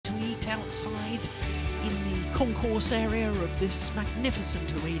outside in the concourse area of this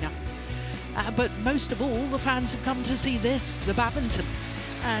magnificent arena. But most of all, the fans have come to see this, the badminton.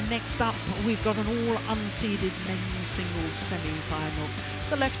 Next up, we've got an all-unseeded men's singles semi-final.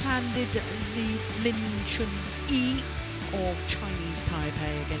 The left-handed Lin Chun-Yi of Chinese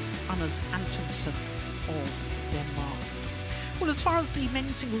Taipei against Antonsen of Denmark. Well, as far as the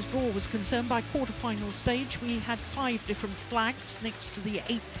men's singles draw was concerned, by quarter-final stage, we had 5 different flags next to the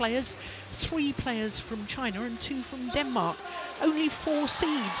 8 players, 3 players from China and 2 from Denmark. Only 4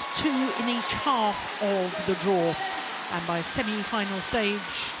 seeds, 2 in each half of the draw. And by semi-final stage,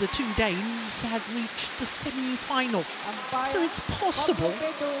 the 2 Danes had reached the semi-final. So it's possible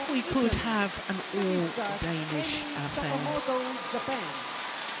we could have an all-Danish affair.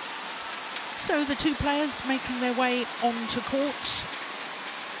 So the 2 players making their way onto court,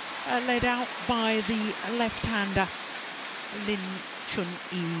 led out by the left-hander, Lin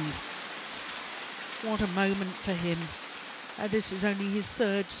Chun-Yi. What a moment for him. This is only his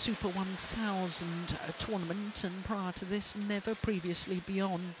 3rd Super 1000 tournament, and prior to this, never previously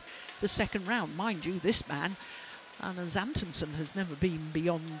beyond the 2nd round. Mind you, this man, Antonsen, has never been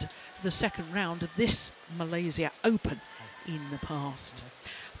beyond the 2nd round of this Malaysia Open in the past.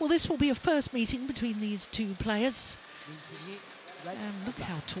 Well, this will be a first meeting between these 2 players. And look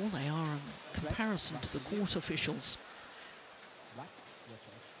how tall they are in comparison to the court officials.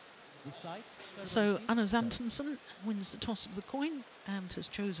 So Antonsen wins the toss of the coin and has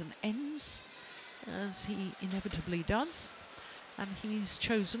chosen ends, as he inevitably does. And he's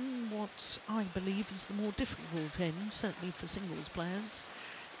chosen what I believe is the more difficult end, certainly for singles players,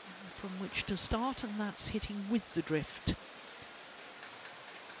 from which to start, and that's hitting with the drift.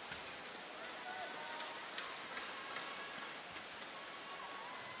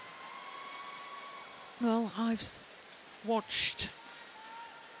 Well, I've watched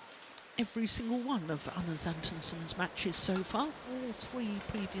every single one of Antonsen's matches so far, all 3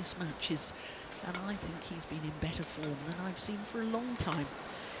 previous matches, and I think he's been in better form than I've seen for a long time.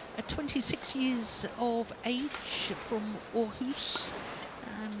 At 26 years of age, from Aarhus,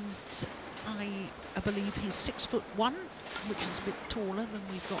 and I believe he's 6'1", which is a bit taller than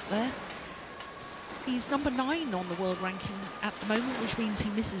we've got there. He's number 9 on the world ranking at the moment, which means he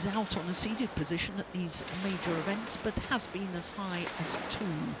misses out on a seeded position at these major events, but has been as high as 2.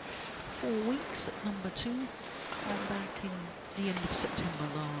 4 weeks at number 2, and back in the end of September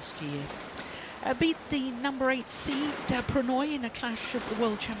last year. Beat the number 8 seed Prannoy in a clash of the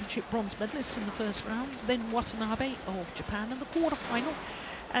World Championship bronze medalists in the first round, then Watanabe of Japan in the quarter-final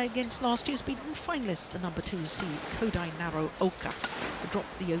against last year's beaten finalist, the number 2 seed Kodai Naraoka.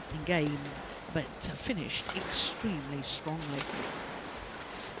 Dropped the opening game, but finished extremely strongly.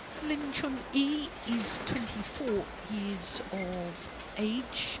 Lin Chun-Yi is 24 years of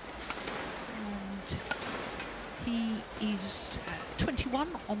age, and he is 21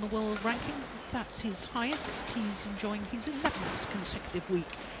 on the world ranking. That's his highest. He's enjoying his 11th consecutive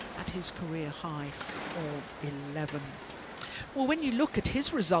week at his career high of 11. Well, when you look at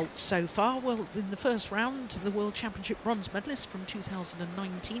his results so far, well, in the first round, the World Championship bronze medalist from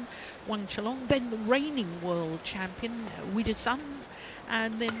 2019, Wang Chalong, then the reigning world champion, Widisan,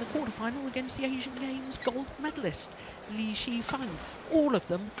 and then the quarterfinal against the Asian Games gold medalist, Li Shifang. All of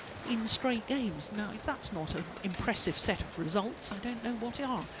them in straight games. Now, if that's not an impressive set of results, I don't know what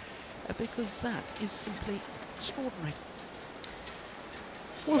are, because that is simply extraordinary.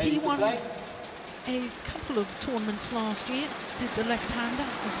 Well, he won a couple of tournaments last year, did the left-hander,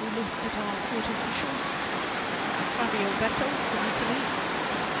 as we look at our court officials. Fabio Betto from Italy,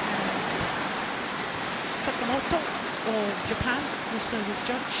 and Sakamoto of Japan, the service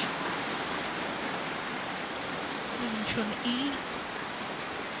judge. Lin Chun-Yi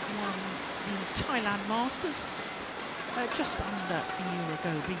won the Thailand Masters just under a year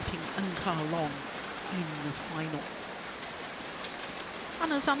ago, beating Eun Long in the final.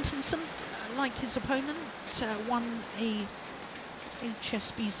 Antonsen, like his opponent, won a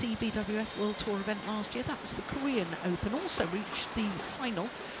HSBC BWF World Tour event last year. That was the Korean Open. Also reached the final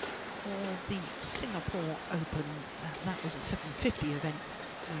of the Singapore Open. That was a 750 event,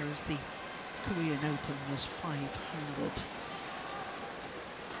 whereas the Korean Open was 500.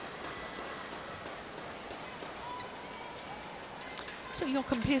 So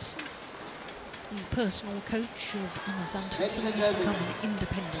Joachim Pearson, the personal coach of Antonsen, has become an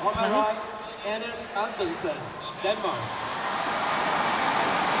independent player. Antonsen, Denmark.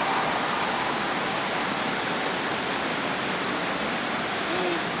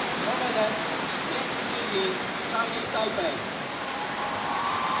 Opponent, Lin Chun-Yi, Chinese Taipei.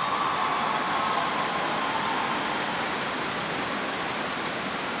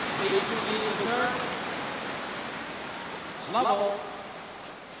 Lin Chun-Yi to serve. Level.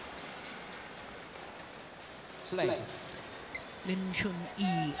 Play. Lin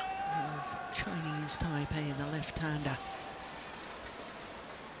Chun-Yi of Chinese Taipei, the left-hander.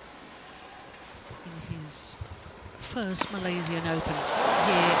 In his first Malaysian Open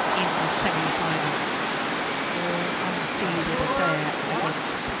here in the semi-final. Unseeded affair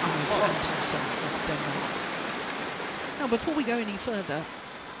against Antonsen of Denmark. Now, before we go any further,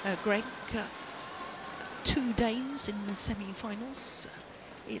 Greg, 2 Danes in the semi-finals.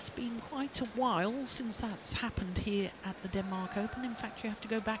 It's been quite a while since that's happened here at the Denmark Open. In fact, you have to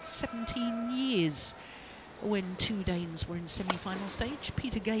go back 17 years when 2 Danes were in semi-final stage.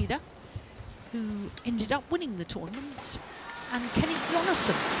 Peter Gade, who ended up winning the tournament, and Kenny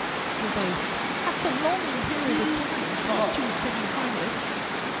Jonassen were both. That's a long period of time since 2 semi-finalists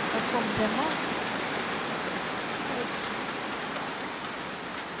are from Denmark. It's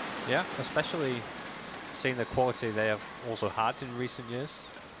yeah, especially seeing the quality they have also had in recent years.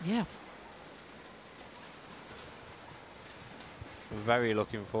 Yeah. Very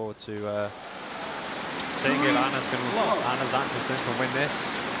looking forward to seeing if Anders Antonsen can win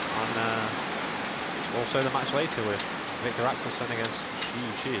this, and also the match later with Victor Axelsen against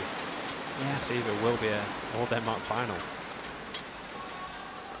Xu Shi. Yeah. See if it will be a all-Denmark final. And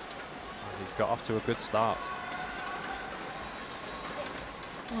he's got off to a good start.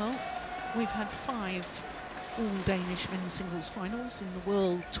 Well, we've had 5 all-Danish men's singles finals in the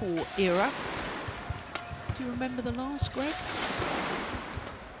World Tour era. Do you remember the last, Greg?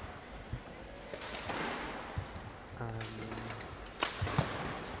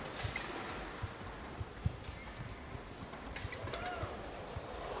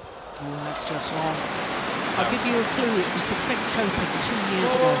 Oh, that's just wrong. I'll give you a clue. It was the French Open 2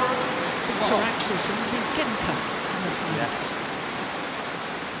 years ago. Victor Axelsen beat Genka in the final. Yes.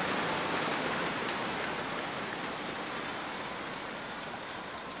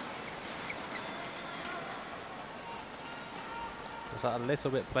 Was that a little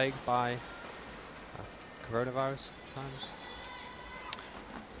bit plagued by coronavirus times?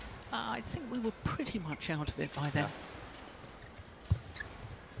 I think we were pretty much out of it by then.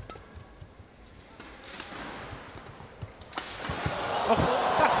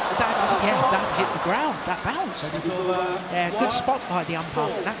 Yeah. That hit the ground, that bounced. Yeah, good spot by the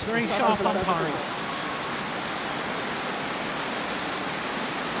umpire. That's very sharp umpiring.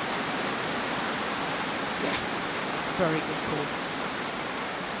 Yeah, very good call.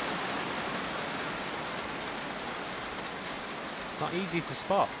 It's not easy to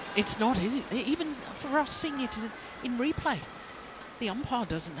spot. It's not, is it? Even for us seeing it in replay. The umpire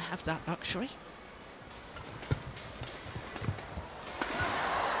doesn't have that luxury.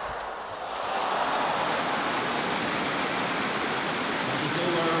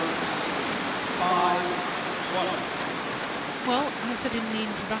 Well, I said in the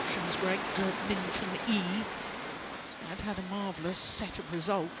introductions, Greg, that Lin Chun-Yi had a marvellous set of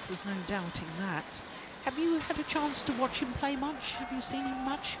results. There's no doubting that. Have you had a chance to watch him play much? Have you seen him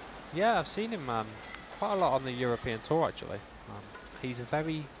much? Yeah, I've seen him quite a lot on the European Tour, actually. He's a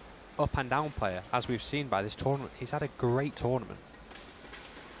very up and down player, as we've seen by this tournament. He's had a great tournament.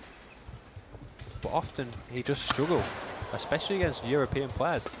 But often he does struggle, especially against European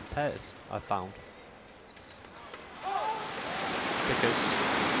pairs, I've found. Because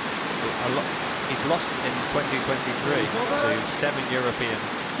he's lost in 2023 to 7 European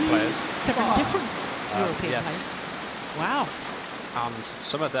players. 7 different European players? Wow. And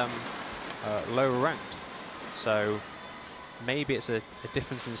some of them lower ranked. So maybe it's a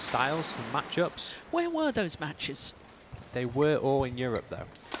difference in styles and matchups. Where were those matches? They were all in Europe, though,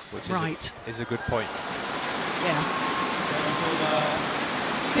 which is a good point. Yeah.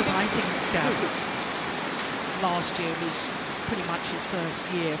 Because I think last year was pretty much his first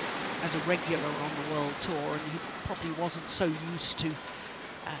year as a regular on the World Tour, and he probably wasn't so used to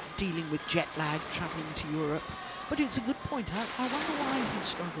dealing with jet lag, travelling to Europe. But it's a good point. I wonder why he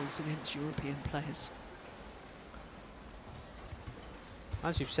struggles against European players.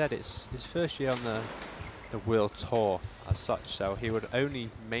 As you've said, it's his first year on the World Tour as such, so he would only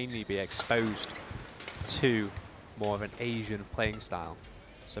mainly be exposed to more of an Asian playing style.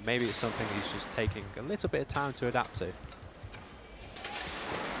 So maybe it's something he's just taking a little bit of time to adapt to.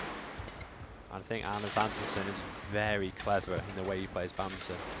 I think Anders Antonsen is very clever in the way he plays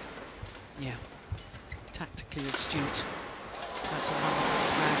badminton. Yeah, tactically astute. That's a wonderful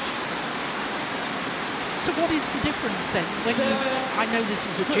smash. So what is the difference then? When I know this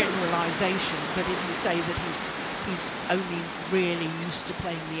is a generalisation, but if you say that he's he's only really used to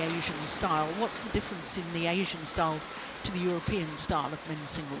playing the Asian style. What's the difference in the Asian style to the European style of men's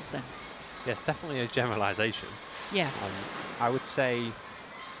singles then? Yes, definitely a generalisation. Yeah. I would say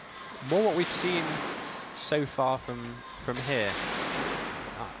more what we've seen so far from here.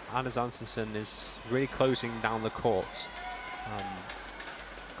 Anders Antonsen is really closing down the court,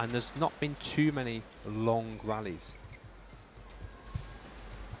 and there's not been too many long rallies.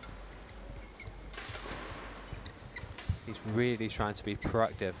 He's really trying to be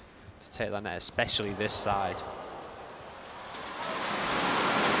proactive to take that net, especially this side.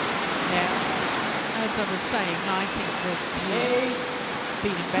 Yeah, as I was saying, I think that he's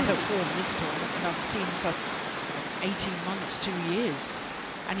been in better form this tournament than I've seen for 18 months, 2 years.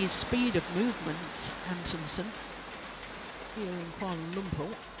 And his speed of movement, Antonsen, here in Kuala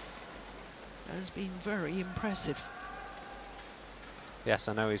Lumpur, has been very impressive. Yes,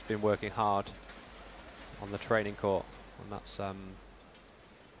 I know he's been working hard on the training court, and that's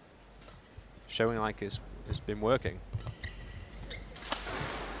showing like it's been working.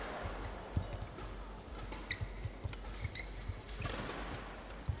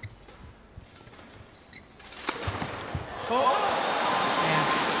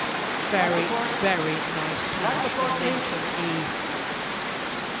 Very, very nice smash from Lin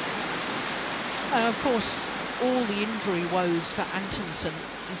Chun-Yi. Of course, all the injury woes for Antonsen,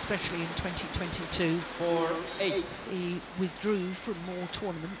 especially in 2022. 4-8. He withdrew from more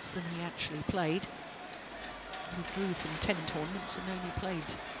tournaments than he actually played. He withdrew from 10 tournaments and only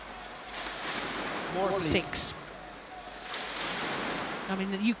played More, 6. I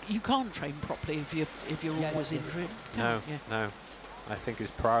mean, you can't train properly if you're always injured. No, no. I think his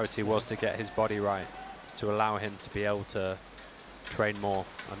priority was to get his body right, to allow him to be able to train more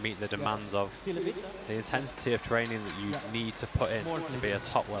and meet the demands of the intensity of training that you need to put in to be a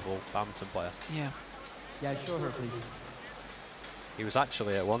top-level badminton player. Yeah. Yeah, show her, please. He was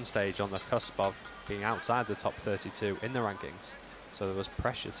actually at one stage on the cusp of being outside the top 32 in the rankings, so there was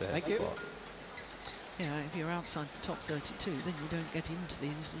pressure to him. Thank you. Yeah, if you're outside the top 32, then you don't get into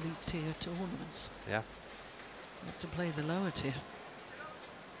these elite tier tournaments. Yeah. You have to play the lower tier.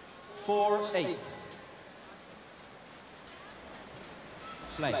 4-8.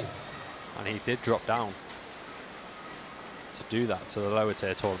 Play. And he did drop down to do that to the lower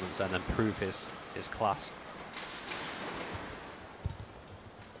tier tournaments and then prove his class.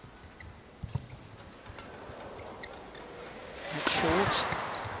 That's short.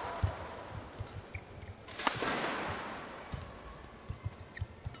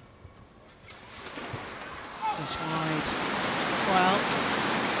 Just wide. Well,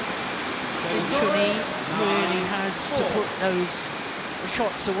 Lin Chun-Yi really has to put those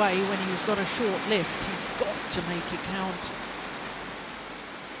shots away when he's got a short lift. He's got to make it count.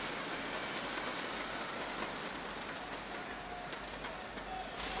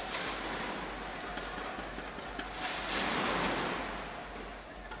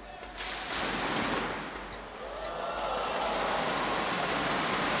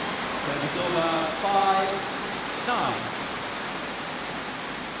 Service over 5-9.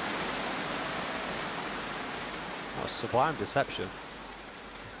 That was sublime deception.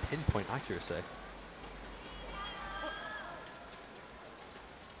 Pinpoint accuracy.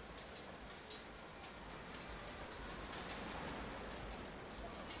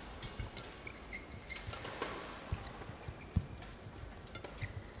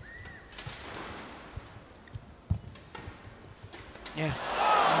 Yeah,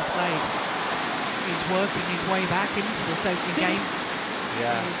 well played. He's working his way back into this opening game.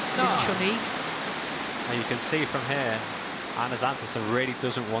 Yeah. It's Lin Chun-Yi. And you can see from here, Anders Antonsen really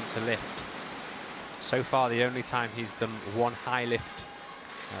doesn't want to lift. So far, the only time he's done one high lift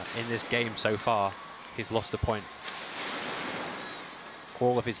in this game so far, he's lost a point.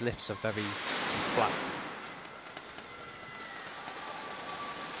 All of his lifts are very flat.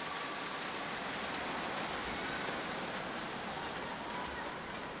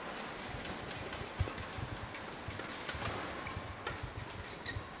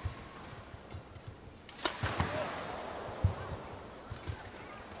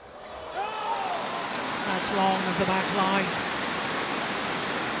 Long of the back line.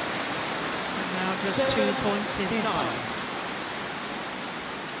 And now just 2 points in it. 9.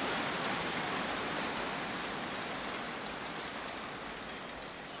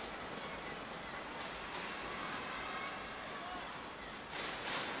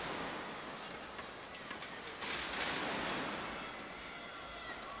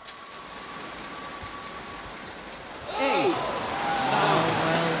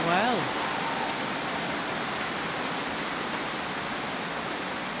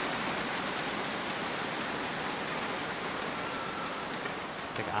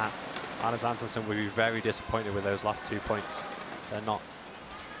 think Anders Antonsen would be very disappointed with those last 2 points. They're not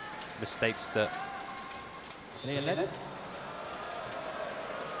mistakes that... 8-9.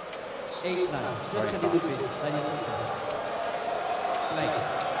 Very fast.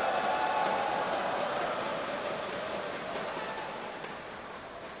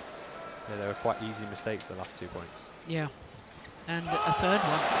 Yeah, they were quite easy mistakes, the last 2 points. Yeah, and a third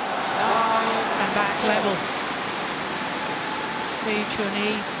one. And back level. Lin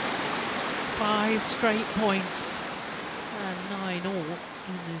Chun-Yi, 5 straight points and 9 all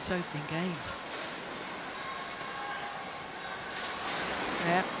in this opening game.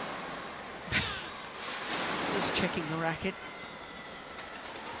 Yeah. Just checking the racket.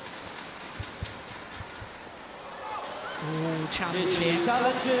 Oh, challenge here.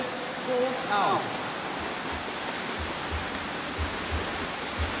 Challenges 4 out.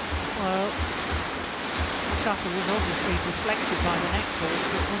 Well, the shuttle was obviously deflected by the net ball,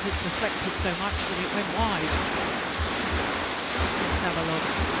 but was it deflected so much that it went wide? Let's have a look.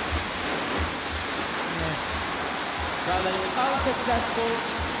 Yes. Challenge unsuccessful.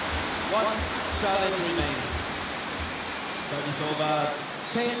 1 challenge remaining. Service over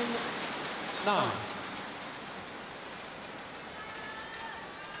 10-9.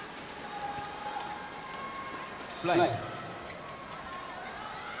 Play.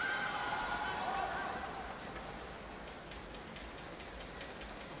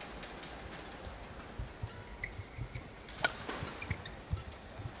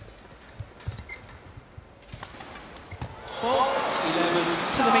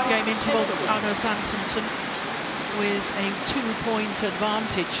 To the mid-game interval, Anders Antonsen with a 2-point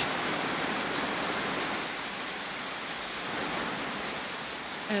advantage.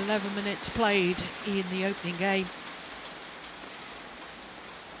 "11 minutes played in the opening game."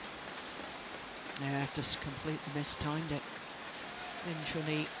 Yeah, just completely mistimed it. Lin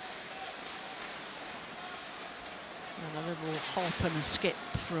Chun-Yi. And a little hop and a skip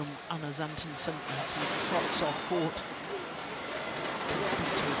from Anders Antonsen as he trots off court. Speak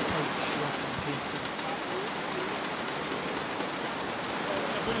to his coach, Joachim Pearson.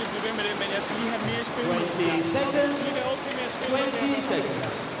 20 seconds. 20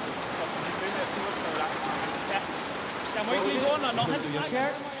 seconds. To your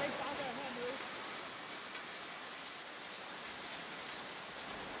chairs.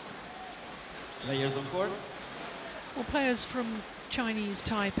 Players on court. Well, players from Chinese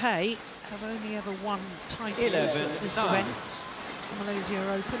Taipei have only ever won titles at this event. The Malaysia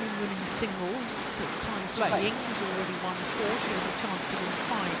Open in women's singles. Tai Su Ying has already won 4. She has a chance to win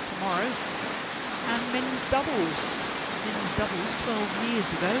 5 tomorrow. And men's doubles. Men's doubles 12 years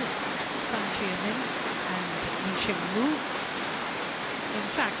ago. Fan Chia-min and Li Cheng-Wu. In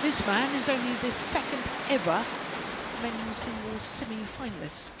fact, this man is only the 2nd ever men's singles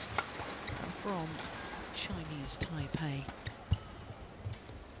semi-finalist from Chinese Taipei.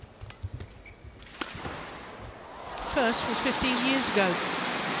 First was 15 years ago.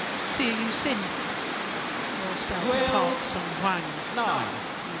 Siu Sin lost out to Park Sung-hwan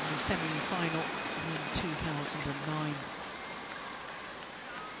in the semi-final in 2009.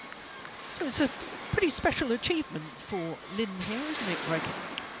 So it's a pretty special achievement for Lin here, isn't it, Greg?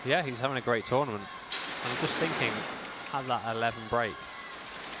 Yeah, he's having a great tournament. I'm just thinking, at that 11 break,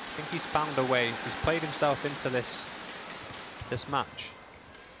 I think he's found a way. He's played himself into this match.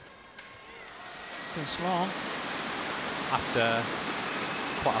 Just wrong. After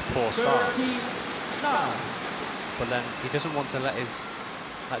quite a poor start. 39. But then he doesn't want to let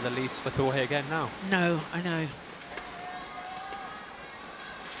the lead slip away again now. No, I know.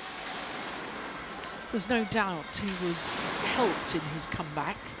 There's no doubt he was helped in his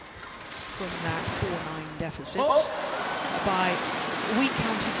comeback from that 4-9 deficit by, we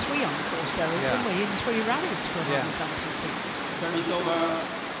counted 3 unforced errors, didn't we, in 3 rallies from Anders Antonsen. Service over.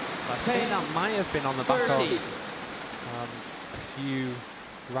 I think that might have been on the back of a few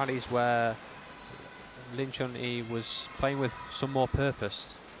rallies where Lin Chun-Yi was playing with some more purpose,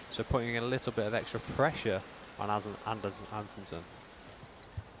 so putting a little bit of extra pressure on Anders Antonsen.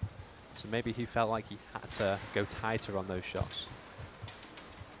 So maybe he felt like he had to go tighter on those shots.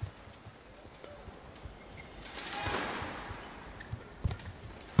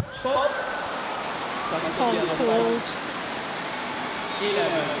 Fault called.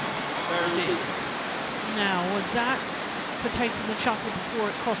 11-13. Now, was that for taking the shuttle before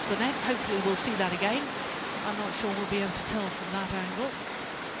it crossed the net? Hopefully we'll see that again. I'm not sure we'll be able to tell from that angle.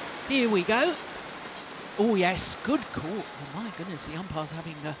 Here we go. Oh yes, good call. Oh my goodness, the umpire's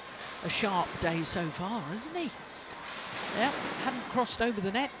having a sharp day so far, isn't he? Yeah, hadn't crossed over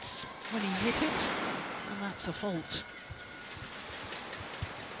the net when he hit it, and that's a fault.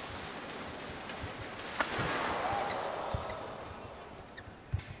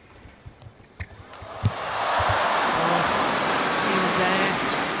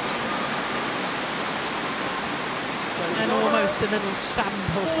 just a little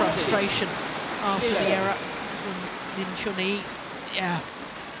stamp of frustration after the error from Lin Chun-Yi. Yeah.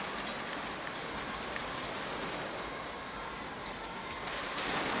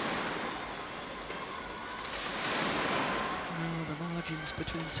 Now the margins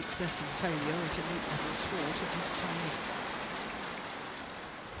between success and failure at elite level sport are just tiny.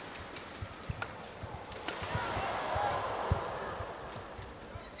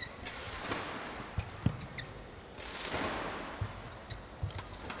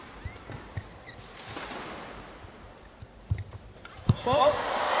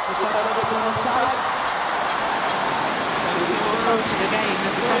 Faulted again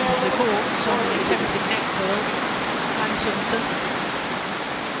at the front of the court on the attempted net ball. Antonsen.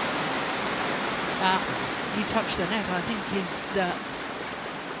 He touched the net, I think his...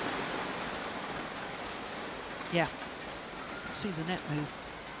 yeah, see the net move.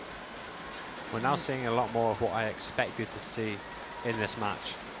 We're now seeing a lot more of what I expected to see in this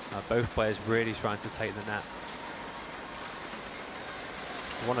match. Both players really trying to take the net.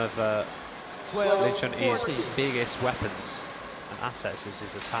 One of Lin Chun-Yi's biggest weapons and assets is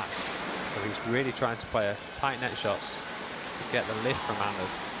his attack. So he's really trying to play tight net shots to get the lift from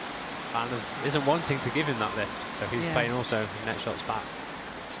Anders. Anders isn't wanting to give him that lift, so he's playing also net shots back.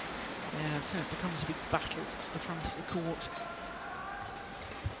 Yeah, so it becomes a big battle at the front of the court.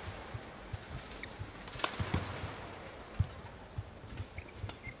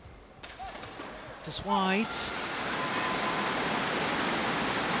 Just wide.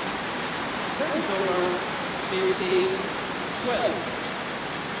 Service over 15-12.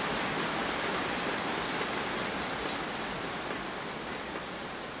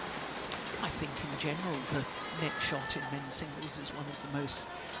 I think in general the net shot in men's singles is one of the most,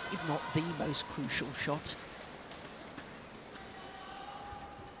 if not the most crucial shot.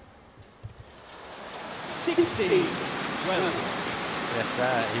 16-12. Yes,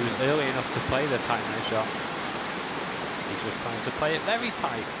 there. He was early enough to play the tight net shot. He's just trying to play it very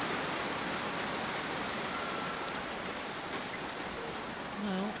tight.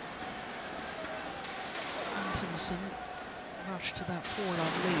 Well, Antonsen rushed to that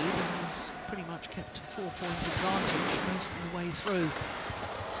 4-love lead and has pretty much kept a 4-point advantage most of the way through.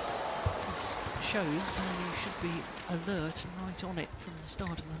 This shows how you should be alert and right on it from the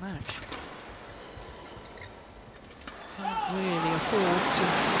start of the match. Can't really afford to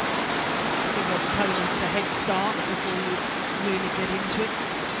give opponents a head start before you really get into it.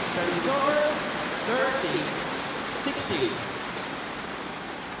 Service over 30-16.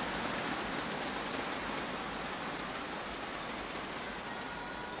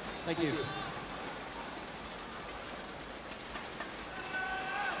 Thank you.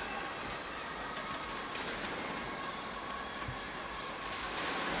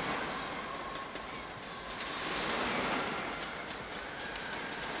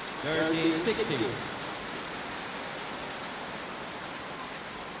 Dirty 60.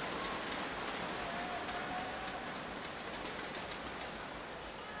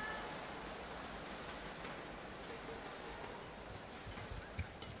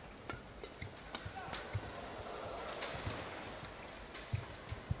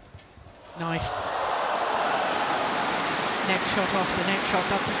 Nice. Neck shot after neck shot.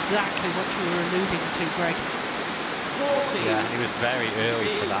 That's exactly what you were alluding to, Greg. 40. Yeah, he was very early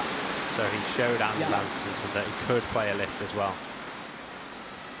to that. So he showed Anderson that he could play a lift as well.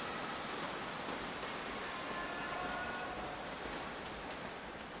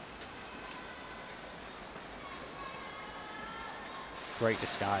 Great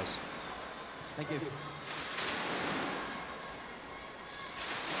disguise. Thank you.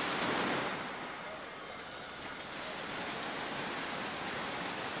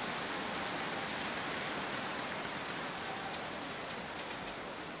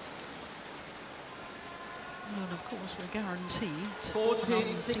 Well, of course, we're guaranteed 14-16. an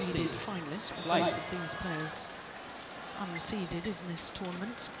unseeded finalist. Both of these players unseeded in this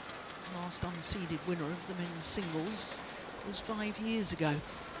tournament. The last unseeded winner of the men's singles was 5 years ago. And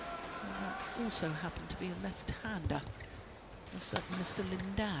that also happened to be a left-hander, a certain Mr.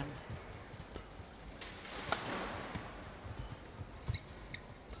 Lin Dan.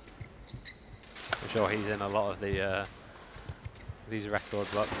 I'm sure he's in a lot of the these record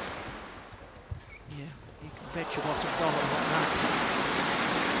books. Yeah, you can bet your bottom dollar on that.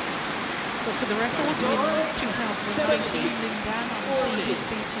 But for the record, in 2019, Lin Dan unseeded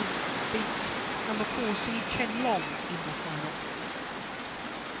beat number 4 seed Chen Long in the final.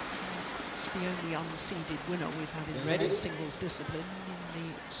 It's the only unseeded winner we've had in the men's singles discipline in the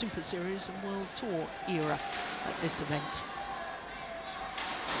Super Series and World Tour era at this event.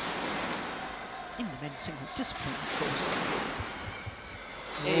 in the men's singles discipline, of course.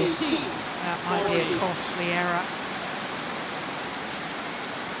 18. That might be a costly error.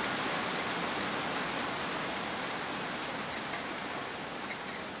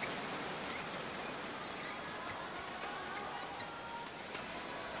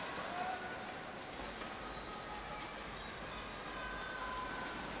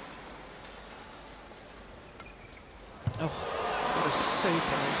 Oh, what a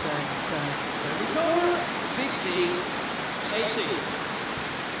super return serve. Service over. 50-18.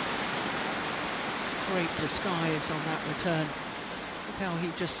 Great disguise on that return. Look how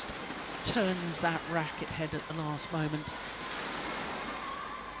he just turns that racket head at the last moment.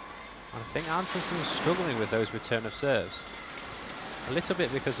 And I think Antonsen is struggling with those return of serves. A little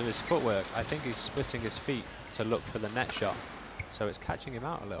bit because of his footwork. I think he's splitting his feet to look for the net shot. So it's catching him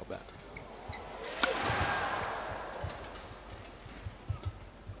out a little bit.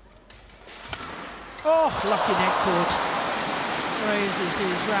 Oh, lucky net cord. Raises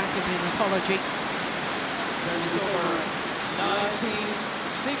his racket in apology. Service over.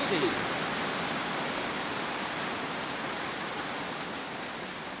 19-50.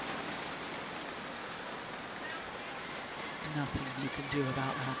 Nothing you can do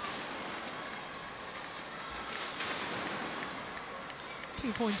about that.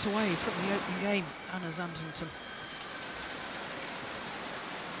 2 points away from the opening game, Anders Antonsen.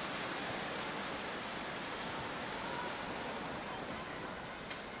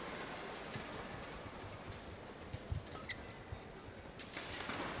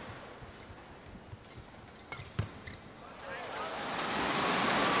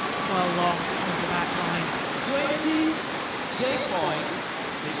 Well long on the back line. 20. Game point.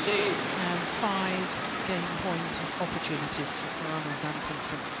 15. And 5 game point opportunities for Anders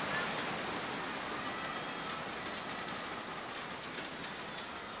Antonsen.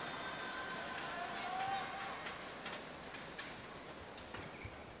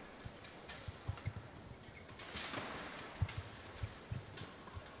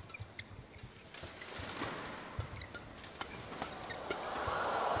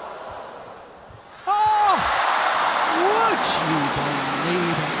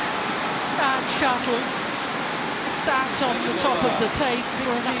 Shuttle sat on the top of the tape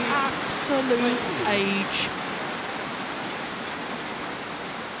for an absolute age.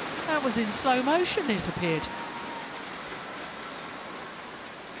 That was in slow motion, it appeared.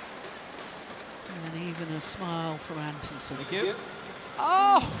 And even a smile from Antonsen. Thank you.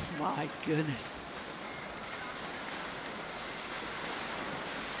 Oh my goodness.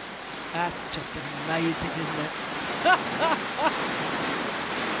 That's just amazing, isn't it?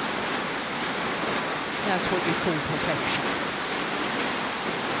 That's what you call perfection.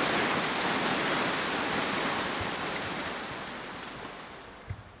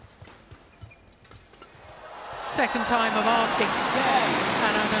 Second time of asking.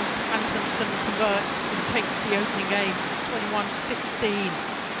 And Antonsen converts and takes the opening game, 21-16.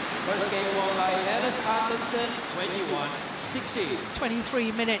 First game won by Anders Antonsen, 21-16.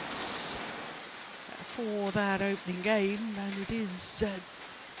 23 minutes for that opening game, and it is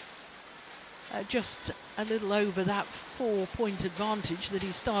just a little over that 4-point advantage that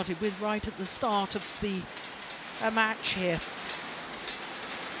he started with right at the start of the match here.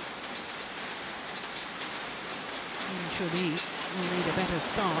 Lin Chun-Yi will need a better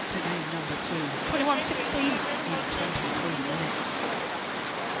start to game number 2. 21-16 in 23 minutes.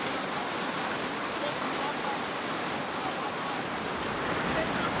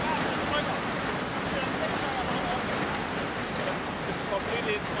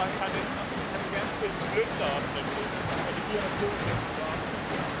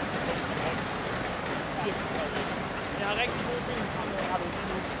 Jeg har rigtig gode ben fremadrettet lige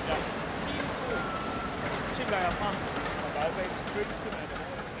nu. Ja. Hele tiden tænker jeg frem og bagved. Selvfølgelig skal man det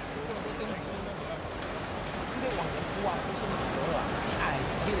over. 这个往前扑啊，扑身的时候啊，你矮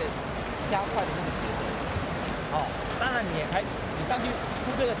是可以加快的那个节奏。哦，当然你上去扑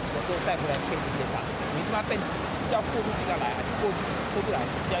这个几个之后再回来配这些法，你这边变比较过度比较来，还是过度来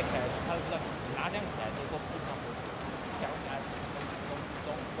说，接起来的时候，他就知道你拿这样起来之后基本上不会调起来，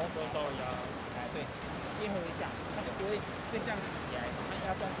我手呀，哎对，结合一下，它就不会变这样子起来。它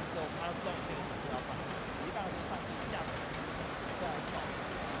压断之后，它知道你这个手就要放，你一般来说上去下手都要爽，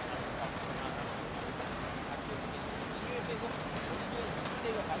它去这边，因为这个我是觉得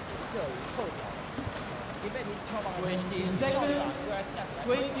这个环节特有特表，因为你敲棒的时候， 20 seconds.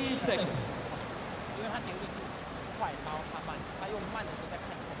 20 seconds. 因为它节奏是快，然后它慢，它用慢的时候再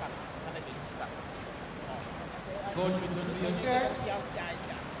看你在干嘛，它在决定去干嘛。哦， Coach, return to your chairs. 要加一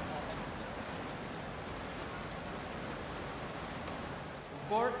下。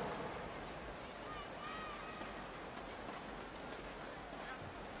 Court.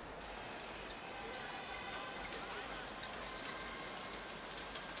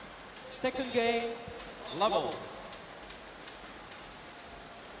 Second game, level.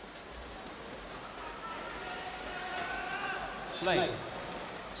 Play.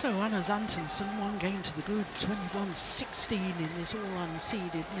 So Anders Antonsen, 1 game to the good, 21-16 in this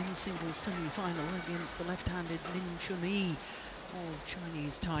all-unseeded men's singles semi-final against the left-handed Lin Chun-Yi of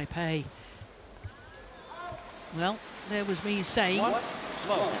Chinese Taipei. Well, there was me saying at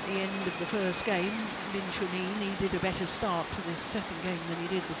the end of the first game, Lin Chun-Yi needed a better start to this second game than he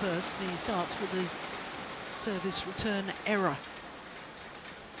did the first, and he starts with the service return error.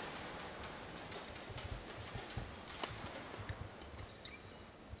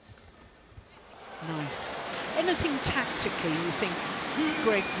 Nice. Anything tactically you think,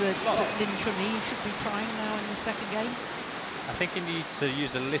 Greg, that Lin Chun-Yi should be trying now in the second game? I think he needs to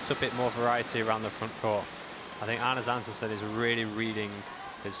use a little bit more variety around the front court. I think Anders Antonsen is really reading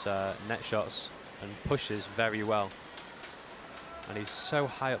his net shots and pushes very well. And he's so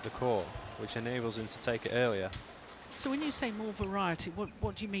high up the court, which enables him to take it earlier. So when you say more variety,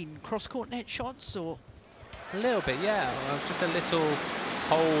 what do you mean? Cross-court net shots or? A little bit, yeah. Well, just a little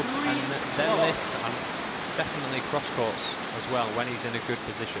hold and then lift, and definitely cross courts as well when he's in a good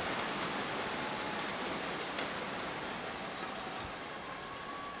position.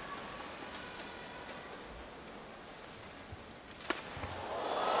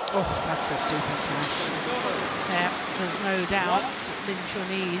 Oh, that's a super smash. Yeah, there's no doubt Lin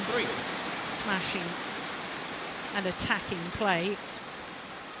Chun-Yi's smashing and attacking play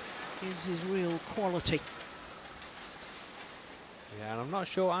is his real quality. Yeah, and I'm not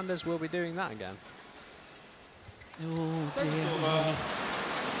sure Anders will be doing that again. Oh dear.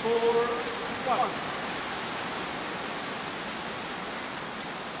 4-1.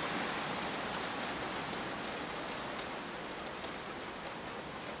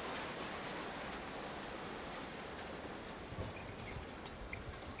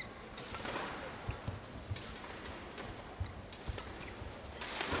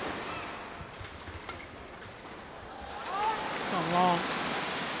 Long.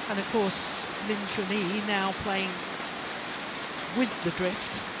 And of course, Lin Chun-Yi now playing with the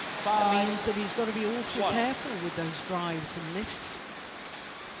drift. That means that he's got to be awfully careful with those drives and lifts.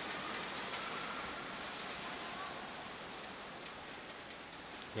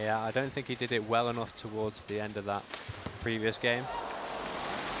 Yeah, I don't think he did it well enough towards the end of that previous game.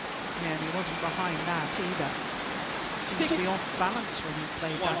 Yeah, and he wasn't behind that either. Seemed to be off balance when he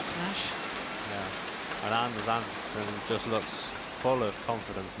played that smash. Yeah, and Anders Antonsen just looks full of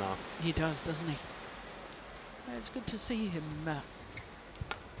confidence now. He does, doesn't he? It's good to see him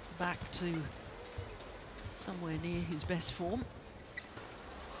back to somewhere near his best form.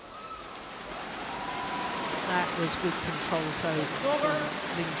 That was good control though from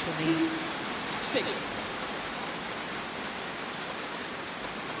Lin Chun-Yi. 6.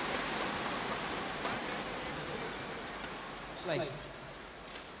 Play.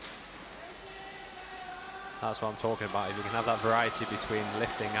 That's what I'm talking about. If you can have that variety between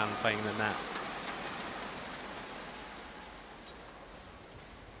lifting and playing the net.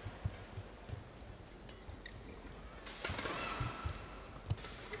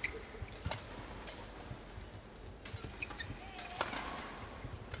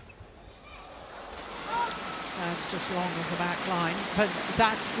 That's just long of the back line, but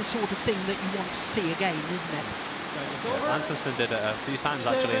that's the sort of thing that you want to see again, isn't it? Yeah, Antonsen did it a few times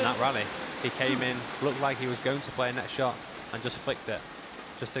actually in that rally. He came in, looked like he was going to play a net shot, and just flicked it,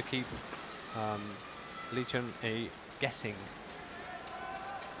 just to keep Lin Chun-Yi guessing.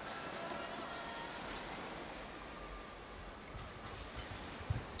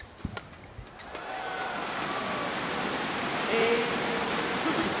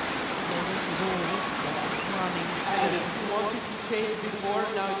 Well, this is all running. And if you wanted to change before,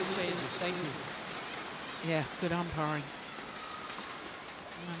 now you change it. Thank you. Yeah, good umpiring.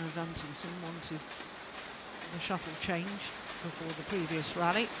 Anders Antonsen wanted the shuttle changed before the previous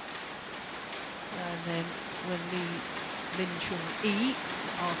rally. And then when Lin Chun-Yi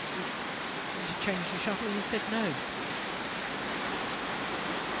asked him to change the shuttle, he said no.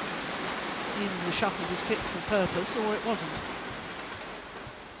 Either the shuttle was fit for purpose or it wasn't.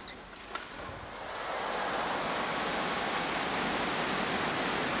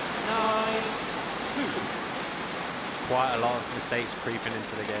 Quite a lot of mistakes creeping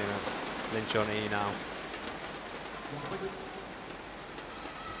into the game of Lin Chun-Yi now.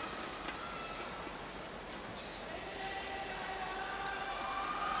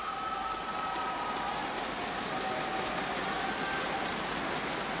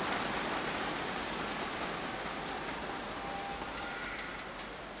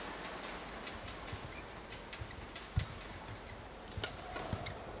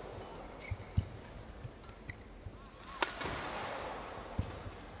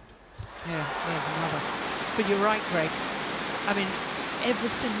 But you're right, Greg. I mean, ever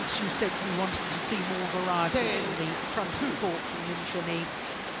since you said you wanted to see more variety from the front of the court from Lin Chun-Yi,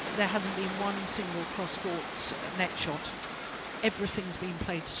 there hasn't been one single cross-court net shot. Everything's been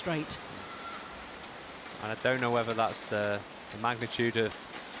played straight. And I don't know whether that's the magnitude of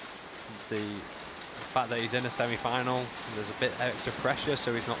the fact that he's in a semi-final. There's a bit extra pressure,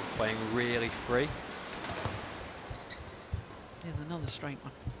 so he's not playing really free. Here's another straight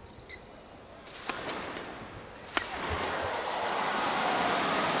one.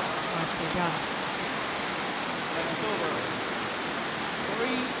 Nicely done. It's over.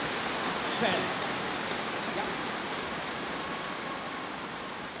 3-10.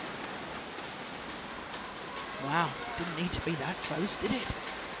 Wow, didn't need to be that close, did it?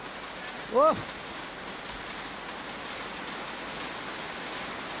 Whoa.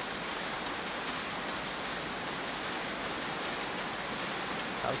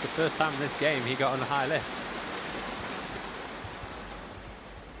 That was the first time in this game he got on a high lift.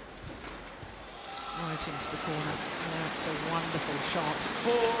 Right into the corner. That's a wonderful shot.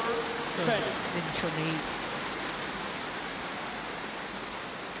 4-10. Lin Chun-Yi.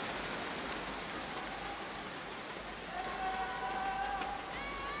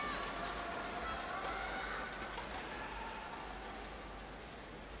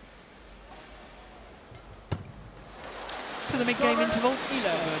 To the mid-game interval,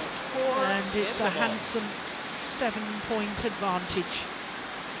 11-4. and it's a handsome 7-point advantage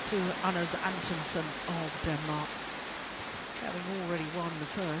to Anders Antonsen of Denmark. Having already won the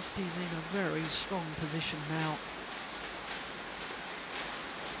first, he's in a very strong position now.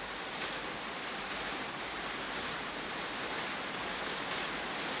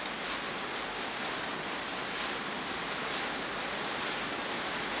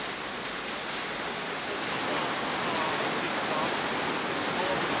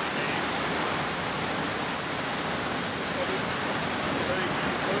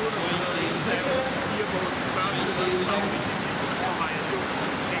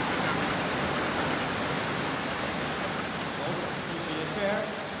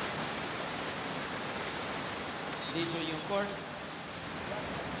 Court.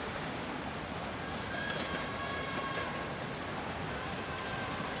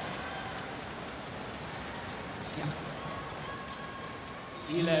 Yeah.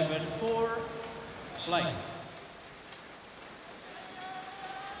 11-4. Play.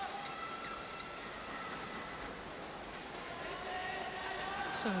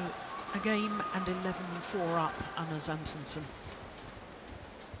 So a game and 11-4 up, Anders Antonsen.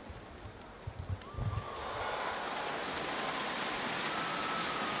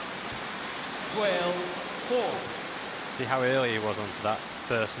 See how early he was onto that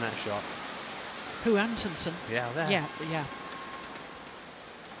first net shot. Who, Antonsen? Yeah, there. Yeah, yeah.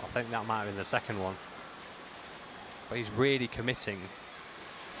 I think that might have been the second one. But he's really committing.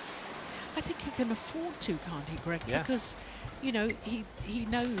 I think he can afford to, can't he, Greg? Yeah. Because, you know, he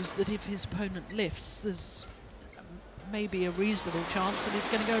knows that if his opponent lifts, there's maybe a reasonable chance that it's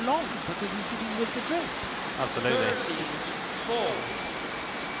going to go long because he's hitting with the drift. Absolutely. 34.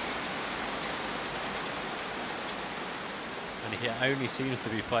 And he only seems to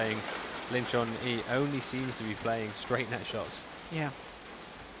be playing, Lin Chun-Yi only seems to be playing straight net shots. Yeah.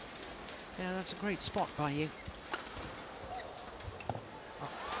 Yeah, that's a great spot by you.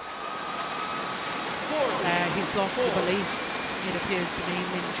 He's lost the belief, it appears to me,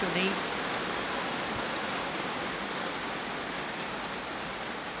 Lin Chun-Yi.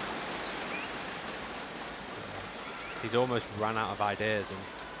 He's almost run out of ideas, and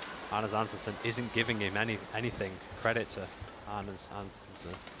Anders Antonsen isn't giving him anything. Credit to Anders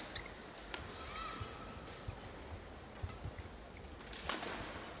Antonsen.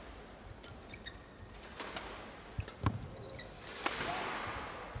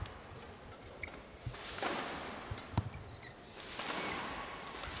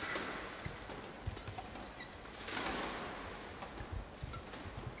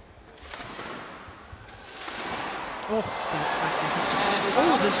 Oh, that's magnificent.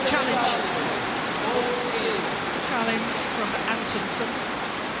 Oh, there's challenge. Challenge from Antonsen.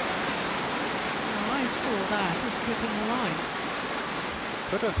 Now, I saw that as clipping the line.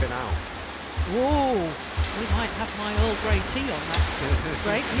 Could have been out. Whoa, we might have my Earl Grey tea on that.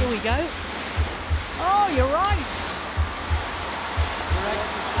 Great, here we go. Oh, you're right.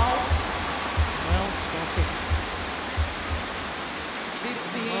 Direction out. Well spotted.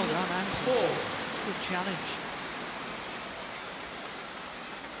 15-4. Well done, Antonsen. Good challenge.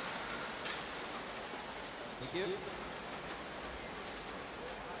 Thank you.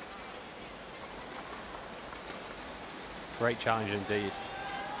 Great challenge indeed.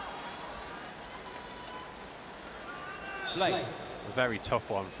 Play. A very tough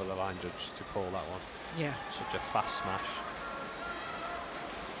one for the line judge to call that one. Yeah. Such a fast smash.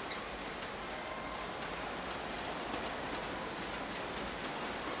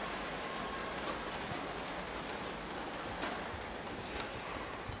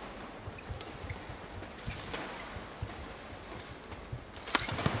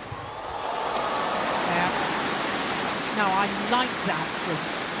 Now, I like that from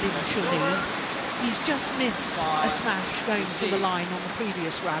Lin Chun-Yi. He's just missed a smash going for the line on the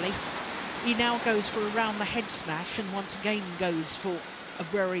previous rally. He now goes for a round the head smash and once again goes for a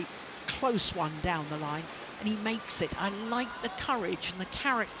very close one down the line, and he makes it. I like the courage and the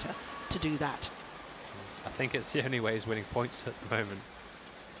character to do that. I think it's the only way he's winning points at the moment.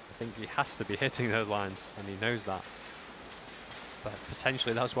 I think he has to be hitting those lines, and he knows that. But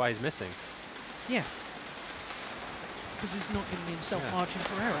potentially that's why he's missing. Yeah. Because he's not giving himself margin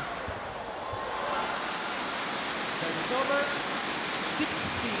for error. Service over.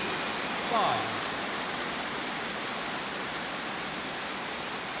 65.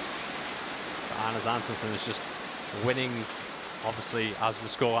 But Antonsen is just winning, obviously, as the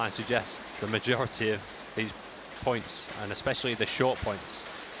scoreline suggests, the majority of these points, and especially the short points.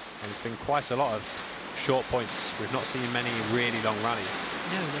 And there's been quite a lot of short points. We've not seen many really long rallies.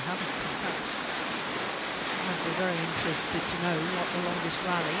 No, we haven't, in fact. I'd be very interested to know what the longest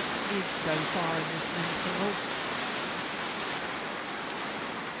rally is so far in this men's singles.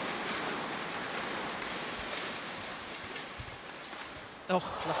 Oh,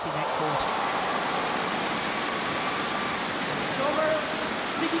 lucky net cord. It's over.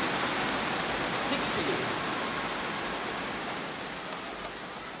 6-60.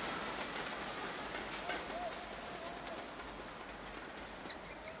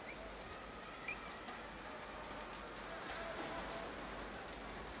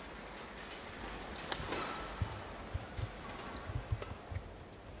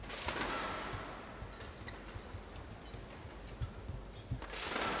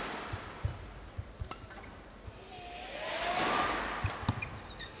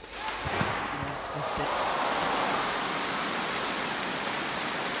 Missed it.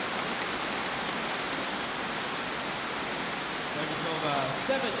 Service over.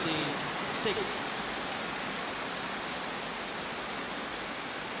 76.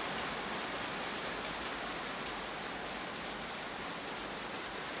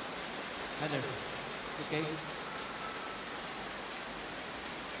 Anders, it's okay.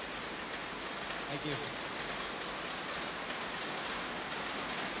 Thank you.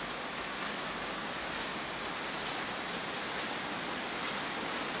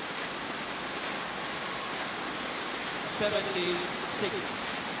 $76.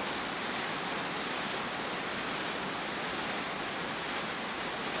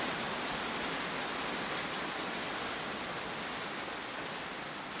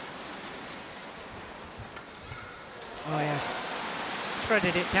 Oh yes,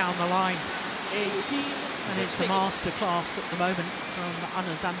 threaded it down the line. 18. And it's a masterclass at the moment from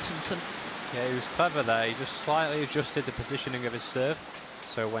Antonsen. Yeah, he was clever there. He just slightly adjusted the positioning of his serve,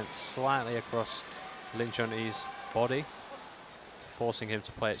 so it went slightly across Lin Chun-Yi's body, forcing him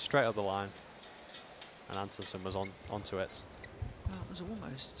to play it straight up the line, and Antonsen was onto it. Well, it was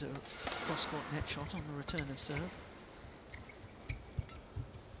almost a cross-court net shot on the return of serve.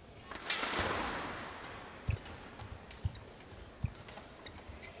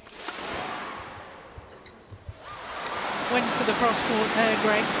 Went for the cross-court there,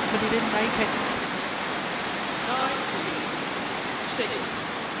 Greg, but he didn't make it. 96.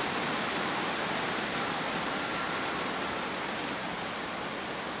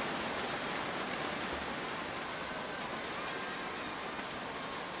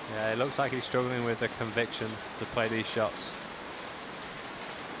 Yeah, it looks like he's struggling with the conviction to play these shots.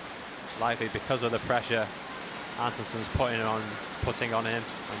 Likely because of the pressure Antonsen's putting on him,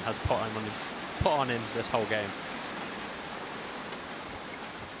 and has put on him this whole game.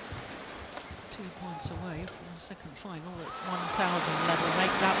 2 points away from the second final at 1,000 level.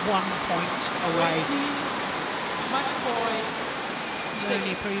 Make that 1 point away. Match point. The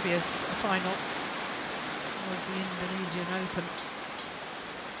only previous final was the Indonesian Open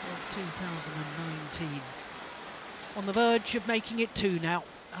of 2019. On the verge of making it 2 now,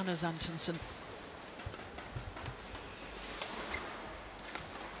 Antonsen.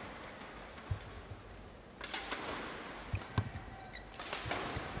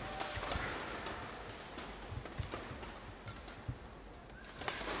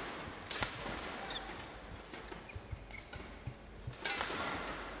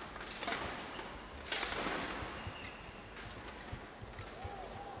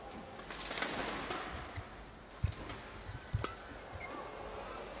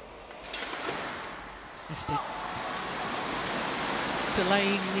 Missed it.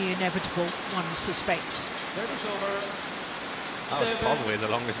 Delaying the inevitable, one suspects. Service over. That was probably the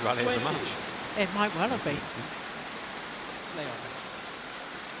longest rally of the match. It might well have been. Lay on.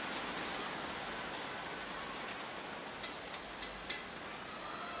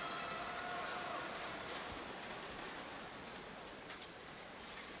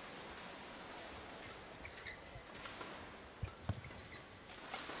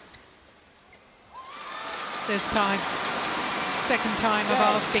 This time, second time of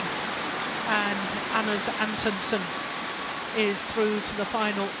asking, and Antonsen is through to the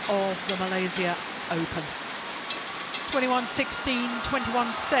final of the Malaysia Open. 21-16,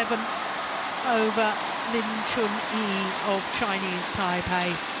 21-7 over Lin Chun-Yi of Chinese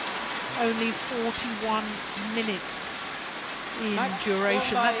Taipei. Only 41 minutes in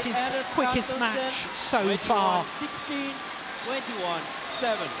duration. That's his quickest match so far. 16,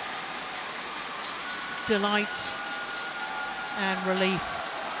 21-7. Delight and relief.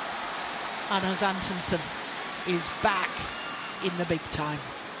 Antonsen is back in the big time.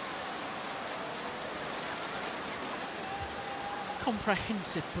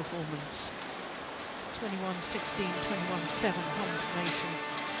 Comprehensive performance. 21-16, 21-7 confirmation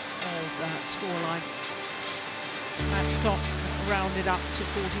of that scoreline. Match clock rounded up to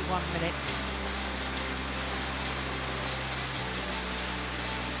 41 minutes.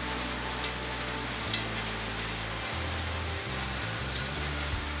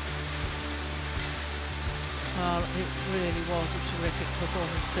 Well, it really was a terrific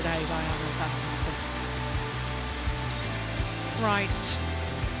performance today by Antonsen. Right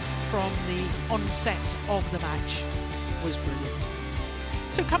from the onset of the match was brilliant.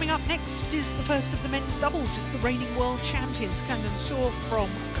 So coming up next is the first of the men's doubles. It's the reigning world champions Kang and Seo from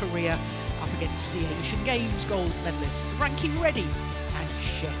Korea up against the Asian Games gold medalists Ranking Reddy and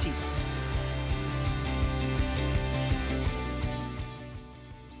Shetty.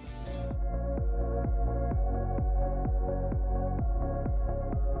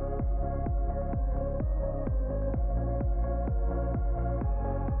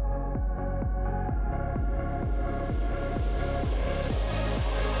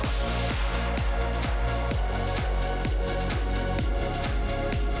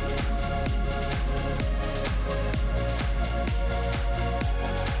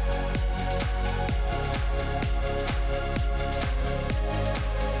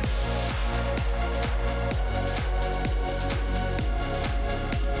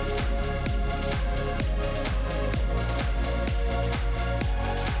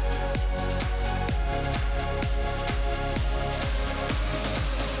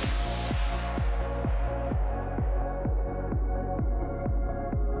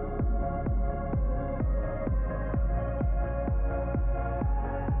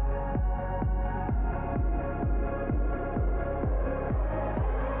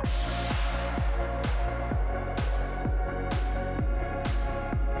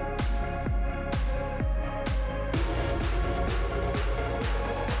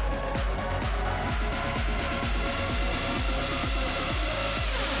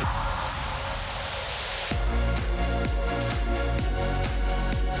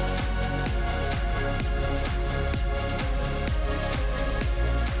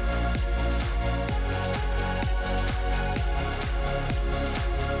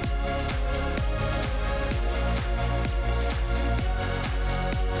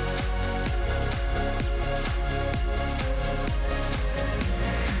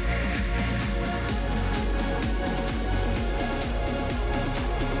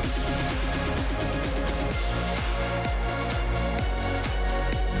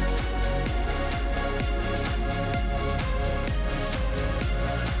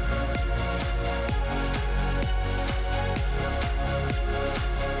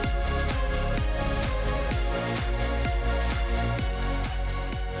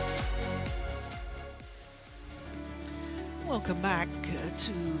 Welcome back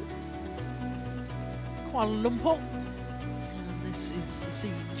to Kuala Lumpur, and this is the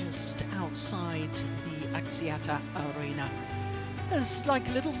scene just outside the Axiata Arena. It's like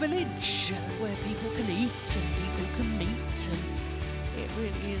a little village where people can eat and people can meet, and it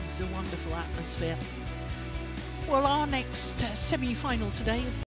really is a wonderful atmosphere. Well, our next semi-final today is